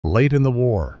Late in the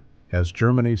war, as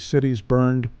Germany's cities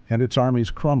burned and its armies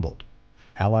crumbled,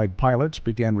 Allied pilots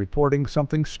began reporting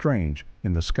something strange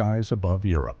in the skies above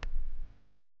Europe.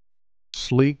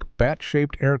 Sleek,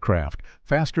 bat-shaped aircraft,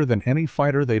 faster than any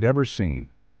fighter they'd ever seen.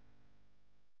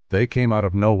 They came out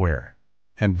of nowhere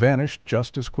and vanished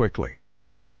just as quickly.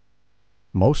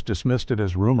 Most dismissed it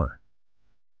as rumor.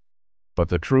 But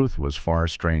the truth was far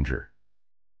stranger.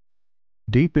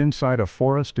 Deep inside a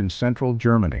forest in central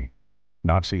Germany,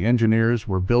 Nazi engineers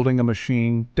were building a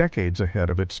machine decades ahead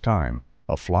of its time,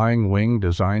 a flying wing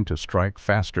designed to strike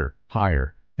faster,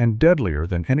 higher, and deadlier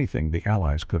than anything the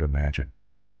Allies could imagine.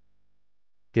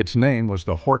 Its name was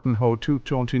the Horten Ho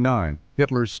 229,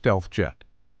 Hitler's stealth jet.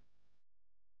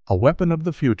 A weapon of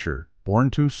the future, born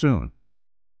too soon.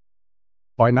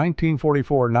 By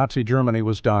 1944, Nazi Germany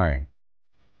was dying.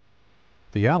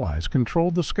 The Allies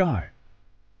controlled the sky.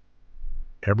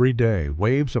 Every day,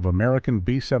 waves of American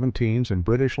B-17s and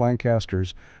British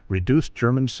Lancasters reduced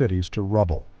German cities to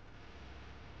rubble.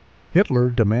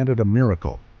 Hitler demanded a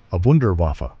miracle, a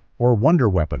Wunderwaffe, or wonder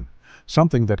weapon,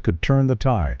 something that could turn the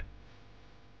tide.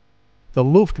 The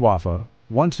Luftwaffe,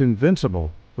 once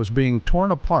invincible, was being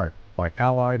torn apart by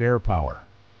Allied air power.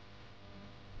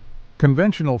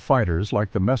 Conventional fighters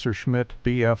like the Messerschmitt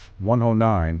Bf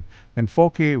 109 and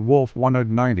Focke-Wulf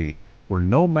 190 were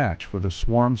no match for the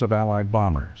swarms of Allied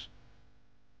bombers.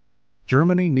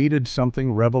 Germany needed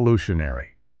something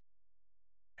revolutionary.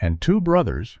 And two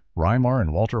brothers, Reimar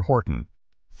and Walter Horten,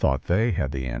 thought they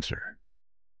had the answer.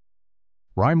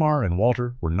 Reimar and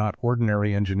Walter were not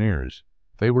ordinary engineers.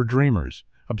 They were dreamers,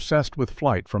 obsessed with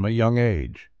flight from a young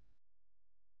age.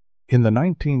 In the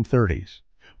 1930s,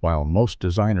 while most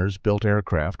designers built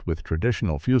aircraft with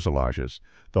traditional fuselages,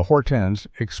 the Hortens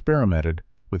experimented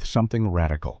with something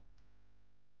radical: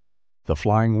 the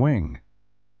flying wing.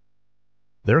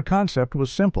 Their concept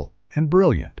was simple and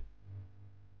brilliant.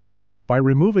 By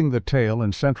removing the tail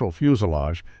and central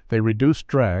fuselage, they reduced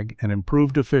drag and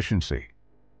improved efficiency.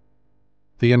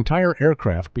 The entire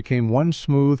aircraft became one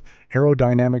smooth,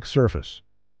 aerodynamic surface.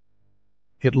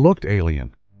 It looked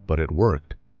alien, but it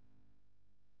worked.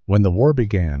 When the war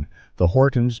began, the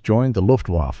Hortens joined the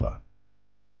Luftwaffe.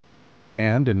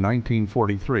 And in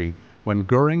 1943, when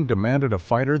Goering demanded a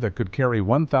fighter that could carry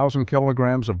 1,000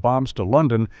 kilograms of bombs to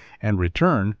London and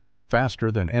return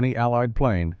faster than any Allied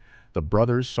plane, the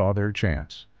brothers saw their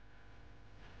chance.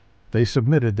 They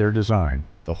submitted their design,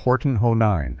 the Horten Ho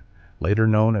 9, later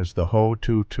known as the Ho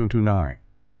 229.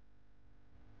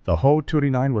 The Ho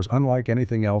 229 was unlike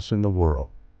anything else in the world.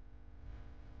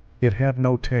 It had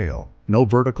no tail, no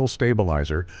vertical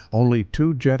stabilizer, only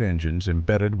two jet engines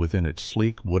embedded within its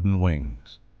sleek wooden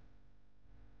wings.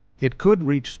 It could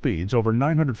reach speeds over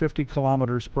 950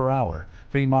 kilometers per hour,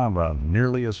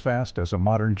 nearly as fast as a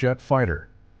modern jet fighter.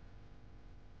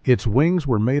 Its wings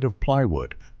were made of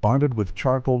plywood, bonded with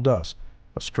charcoal dust,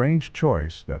 a strange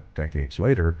choice that, decades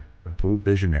later, proved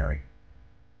visionary.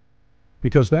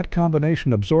 Because that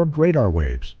combination absorbed radar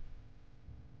waves.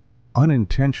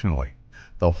 Unintentionally,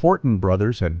 the Horten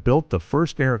brothers had built the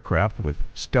first aircraft with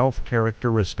stealth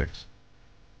characteristics.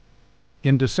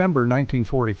 In December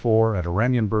 1944, at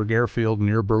Oranienburg Airfield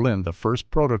near Berlin, the first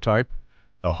prototype,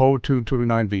 the Ho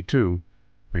 229 V2,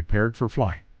 prepared for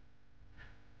flight.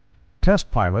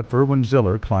 Test pilot Erwin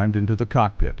Ziller climbed into the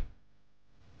cockpit.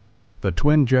 The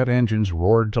twin jet engines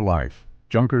roared to life,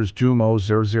 Junkers Jumo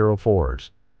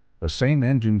 004s, the same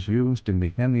engines used in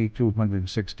the ME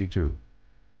 262.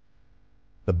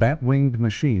 The bat-winged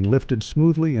machine lifted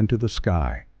smoothly into the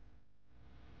sky.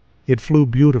 It flew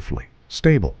beautifully,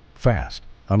 stable, fast,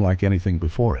 unlike anything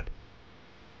before it.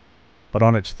 But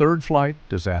on its third flight,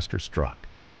 disaster struck.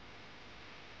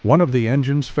 One of the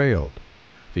engines failed.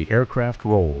 The aircraft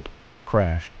rolled,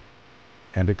 crashed,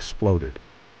 and exploded.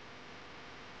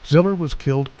 Ziller was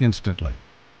killed instantly.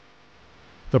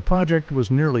 The project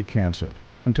was nearly canceled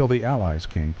until the Allies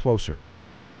came closer.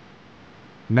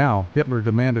 Now Hitler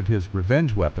demanded his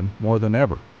revenge weapon more than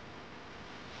ever.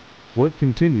 Work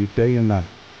continued day and night.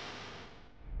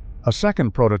 A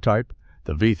second prototype,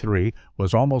 the V3,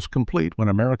 was almost complete when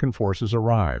American forces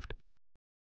arrived.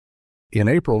 In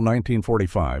April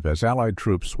 1945, as Allied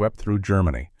troops swept through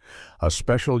Germany, a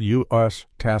special U.S.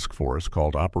 task force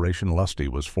called Operation Lusty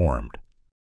was formed.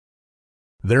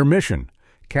 Their mission: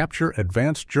 capture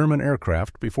advanced German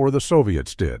aircraft before the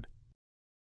Soviets did.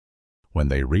 When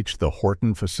they reached the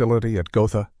Horten facility at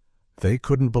Gotha, they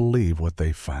couldn't believe what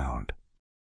they found.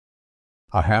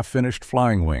 A half-finished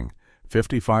flying wing,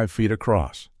 55 feet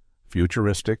across,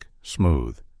 futuristic,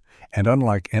 smooth, and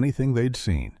unlike anything they'd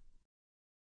seen.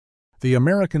 The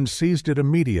Americans seized it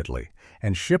immediately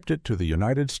and shipped it to the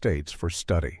United States for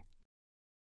study.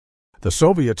 The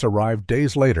Soviets arrived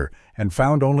days later and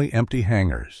found only empty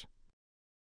hangars.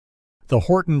 The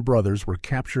Horten brothers were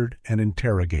captured and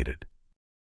interrogated.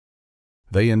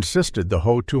 They insisted the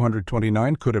Ho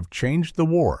 229 could have changed the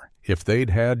war if they'd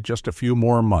had just a few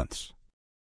more months.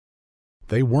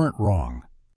 They weren't wrong.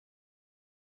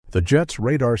 The jet's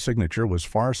radar signature was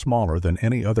far smaller than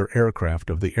any other aircraft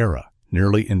of the era,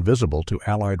 nearly invisible to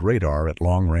Allied radar at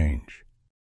long range.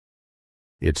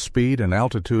 Its speed and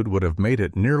altitude would have made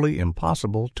it nearly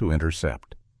impossible to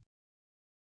intercept.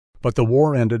 But the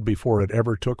war ended before it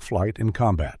ever took flight in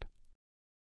combat.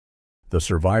 The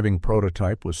surviving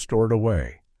prototype was stored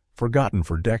away, forgotten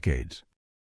for decades.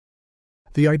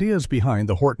 The ideas behind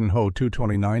the Horten Ho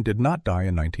 229 did not die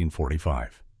in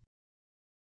 1945.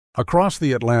 Across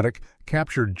the Atlantic,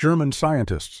 captured German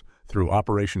scientists, through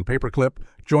Operation Paperclip,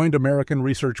 joined American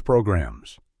research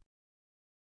programs.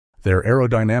 Their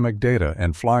aerodynamic data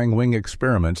and flying wing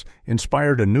experiments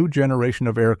inspired a new generation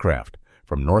of aircraft,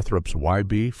 from Northrop's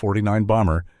YB-49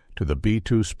 bomber to the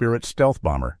B-2 Spirit stealth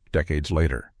bomber decades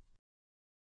later.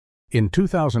 In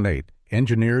 2008,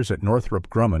 engineers at Northrop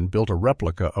Grumman built a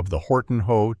replica of the Horten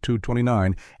Ho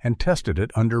 229 and tested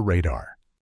it under radar.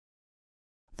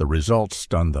 The results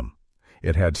stunned them.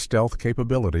 It had stealth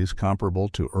capabilities comparable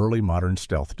to early modern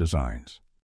stealth designs.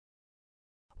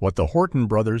 What the Horten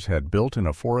brothers had built in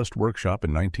a forest workshop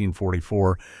in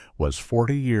 1944 was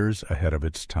 40 years ahead of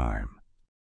its time.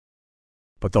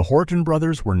 But the Horten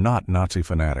brothers were not Nazi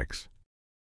fanatics.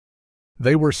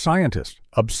 They were scientists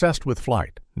obsessed with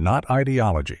flight, not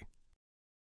ideology.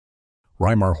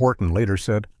 Reimar Horten later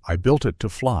said, "I built it to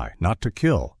fly, not to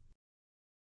kill."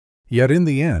 Yet in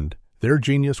the end, their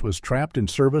genius was trapped in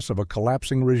service of a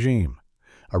collapsing regime,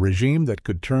 a regime that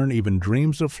could turn even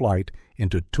dreams of flight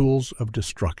into tools of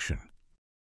destruction.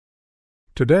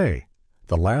 Today,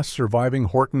 the last surviving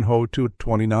Horten Ho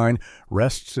 229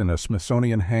 rests in a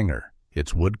Smithsonian hangar,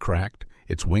 its wood cracked,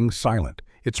 its wings silent,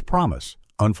 its promise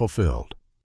unfulfilled.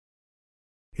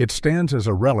 It stands as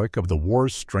a relic of the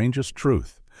war's strangest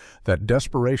truth, that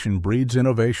desperation breeds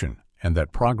innovation, and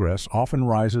that progress often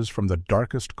rises from the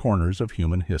darkest corners of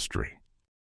human history.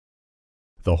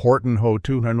 The Horten Ho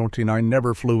 229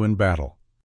 never flew in battle,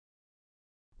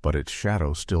 but its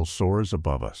shadow still soars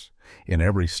above us in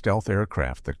every stealth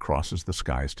aircraft that crosses the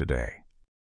skies today.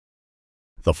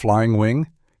 The flying wing,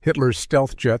 Hitler's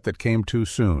stealth jet that came too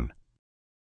soon.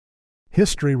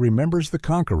 History remembers the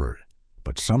conqueror,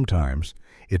 but sometimes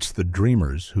it's the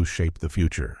dreamers who shape the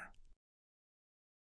future.